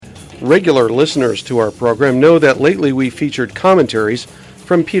Regular listeners to our program know that lately we featured commentaries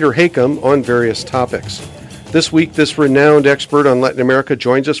from Peter Hakam on various topics. This week, this renowned expert on Latin America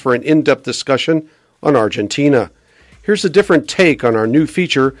joins us for an in-depth discussion on Argentina. Here's a different take on our new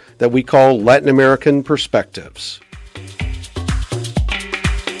feature that we call Latin American Perspectives.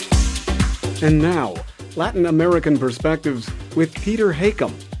 And now, Latin American Perspectives with Peter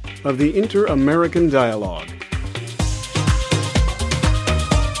Hakam of the Inter-American Dialogue.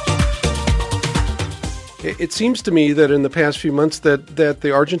 It seems to me that in the past few months that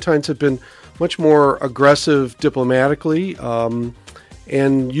the Argentines have been much more aggressive diplomatically,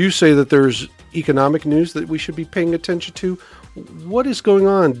 and you say that there's economic news that we should be paying attention to. What is going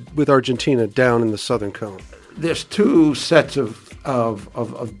on with Argentina down in the southern cone? There's two sets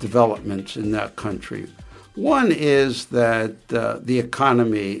of developments in that country. One is that the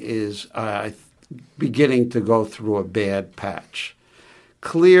economy is beginning to go through a bad patch.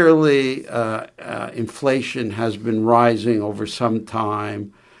 Clearly, inflation has been rising over some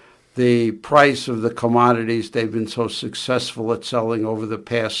time. The price of the commodities they've been so successful at selling over the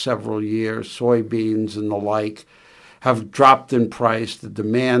past several years, soybeans and the like, have dropped in price. The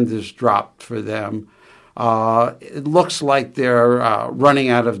demand has dropped for them. It looks like they're running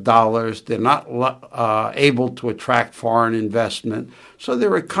out of dollars. They're not able to attract foreign investment. So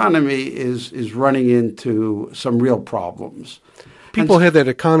their economy is running into some real problems. People had that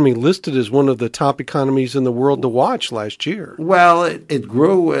economy listed as one of the top economies in the world to watch last year. Well, it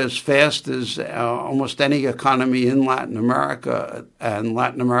grew as fast as almost any economy in Latin America, and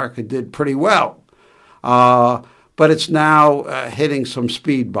Latin America did pretty well. But it's now hitting some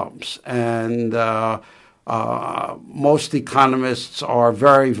speed bumps, and most economists are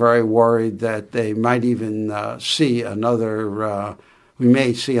very, very worried that they might even see another, we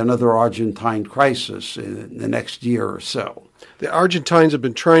may see another Argentine crisis in the next year or so. The Argentines have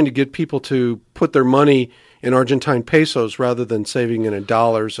been trying to get people to put their money in Argentine pesos rather than saving it in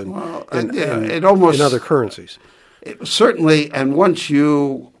dollars and other currencies. Certainly, and once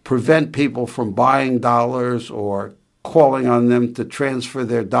you prevent people from buying dollars or calling on them to transfer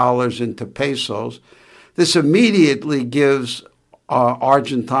their dollars into pesos, this immediately gives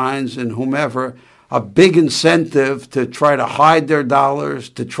Argentines and whomever a big incentive to try to hide their dollars,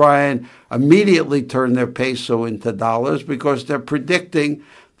 to try and immediately turn their peso into dollars, because they're predicting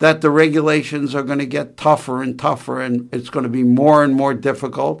that the regulations are going to get tougher and tougher and it's going to be more and more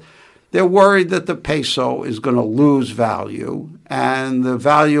difficult. They're worried that the peso is going to lose value, and the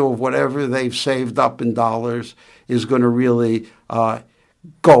value of whatever they've saved up in dollars is going to really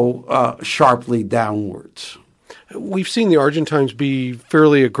go sharply downwards. We've seen the Argentines be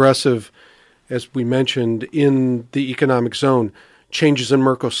fairly aggressive, as we mentioned, in the economic zone. Changes in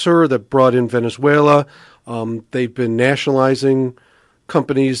Mercosur that brought in Venezuela. They've been nationalizing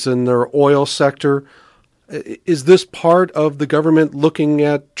companies in their oil sector. Is this part of the government looking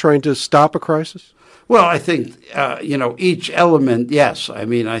at trying to stop a crisis? Well, I think, each element, yes. I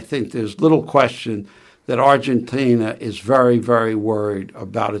mean, I think there's little question that Argentina is very, very worried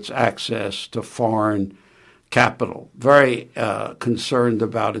about its access to foreign capital, very concerned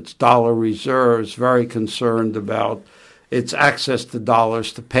about its dollar reserves, very concerned about its access to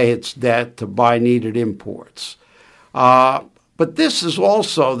dollars to pay its debt, to buy needed imports. But this is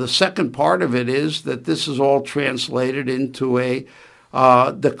also, the second part of it is that this is all translated into a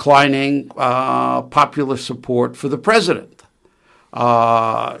declining popular support for the president.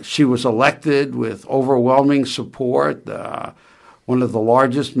 She was elected with overwhelming support, one of the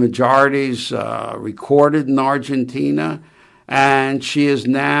largest majorities recorded in Argentina, and she is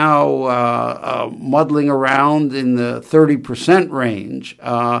now muddling around in the 30% range.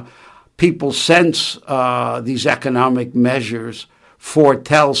 People sense these economic measures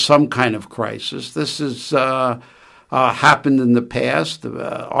foretell some kind of crisis. This has happened in the past.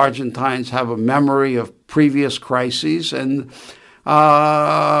 Argentines have a memory of previous crises, and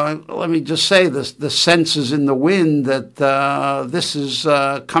let me just say this, the sense is in the wind that this is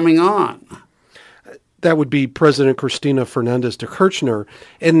coming on. That would be President Cristina Fernández de Kirchner.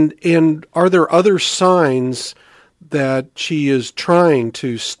 And are there other signs that she is trying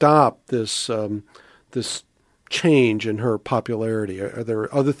to stop this change in her popularity? Are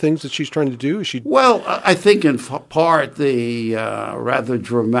there other things that she's trying to do? Well, I think in part the rather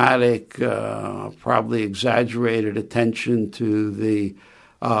dramatic, probably exaggerated attention to the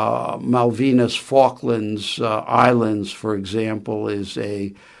Malvinas Falklands Islands, for example, is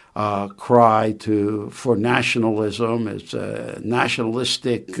a cry for nationalism. It's a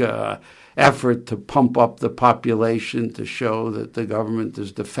nationalistic effort to pump up the population, to show that the government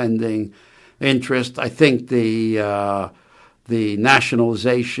is defending interest. I think the the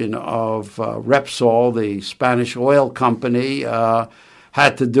nationalization of Repsol, the Spanish oil company,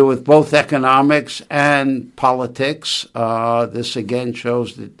 had to do with both economics and politics. This again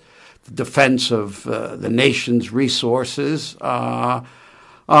shows the defense of the nation's resources. Then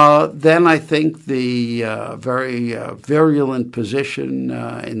I think the very virulent position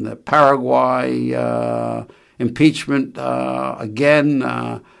in the Paraguay impeachment again,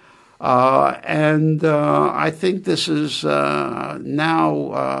 and I think this is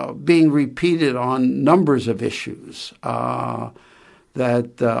now being repeated on numbers of issues.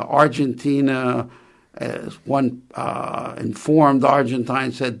 That Argentina, as one informed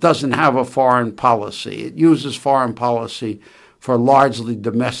Argentine said, doesn't have a foreign policy. It uses foreign policy for largely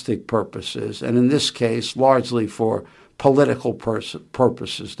domestic purposes, and in this case, largely for political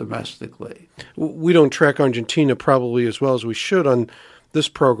purposes domestically. We don't track Argentina probably as well as we should on this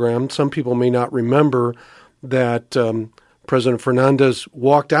program. Some people may not remember that President Fernandez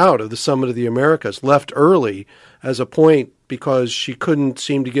walked out of the Summit of the Americas, left early as a point because she couldn't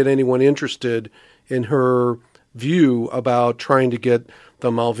seem to get anyone interested in her view about trying to get the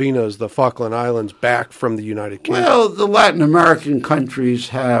Malvinas, the Falkland Islands, back from the United Kingdom. Well, the Latin American countries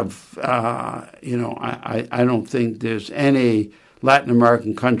have, I don't think there's any Latin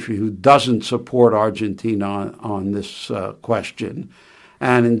American country who doesn't support Argentina on this question.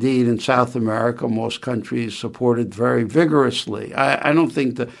 And indeed, in South America, most countries supported very vigorously. I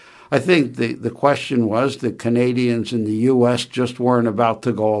think the question was the Canadians and the U.S. just weren't about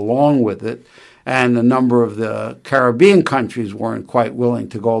to go along with it, and a number of the Caribbean countries weren't quite willing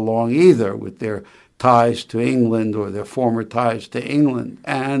to go along either with their ties to England or their former ties to England.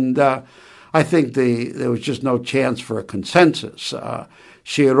 And I think there was just no chance for a consensus.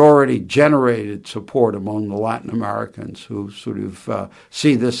 She had already generated support among the Latin Americans who sort of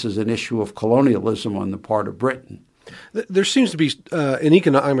see this as an issue of colonialism on the part of Britain. There seems to be an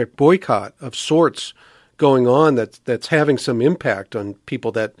economic boycott of sorts going on that's having some impact on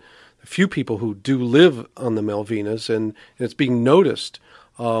a few people who do live on the Malvinas, and it's being noticed.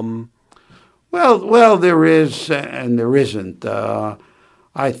 Well, there is and there isn't.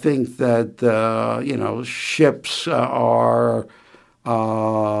 I think that ships are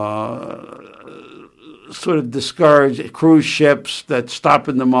sort of discouraged. Cruise ships that stop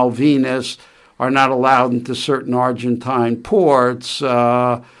in the Malvinas are not allowed into certain Argentine ports.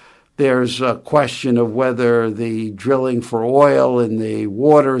 There's a question of whether the drilling for oil in the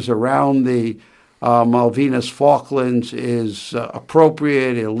waters around the Malvinas Falklands is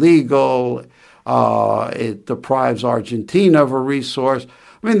appropriate, illegal. It deprives Argentina of a resource.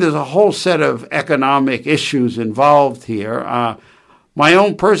 I mean, there's a whole set of economic issues involved here. My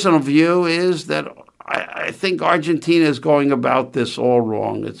own personal view is that I think Argentina is going about this all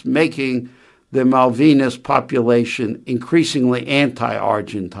wrong. It's making the Malvinas population increasingly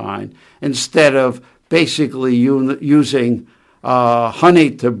anti-Argentine instead of basically using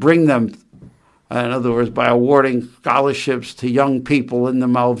honey to bring them, in other words, by awarding scholarships to young people in the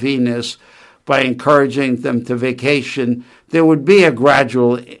Malvinas, by encouraging them to vacation, there would be a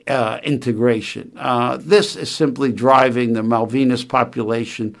gradual integration. This is simply driving the Malvinas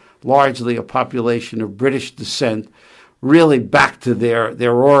population, largely a population of British descent, really back to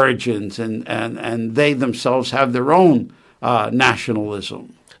their origins, and they themselves have their own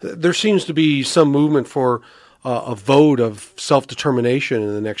nationalism. There seems to be some movement for a vote of self-determination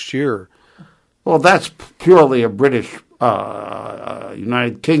in the next year. Well, that's purely a British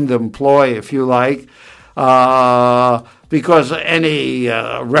United Kingdom ploy, if you like, because any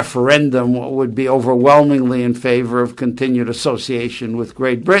referendum would be overwhelmingly in favor of continued association with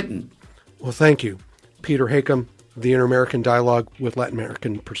Great Britain. Well, thank you. Peter Hakam, the Inter-American Dialogue with Latin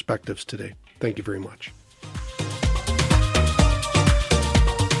American Perspectives today. Thank you very much.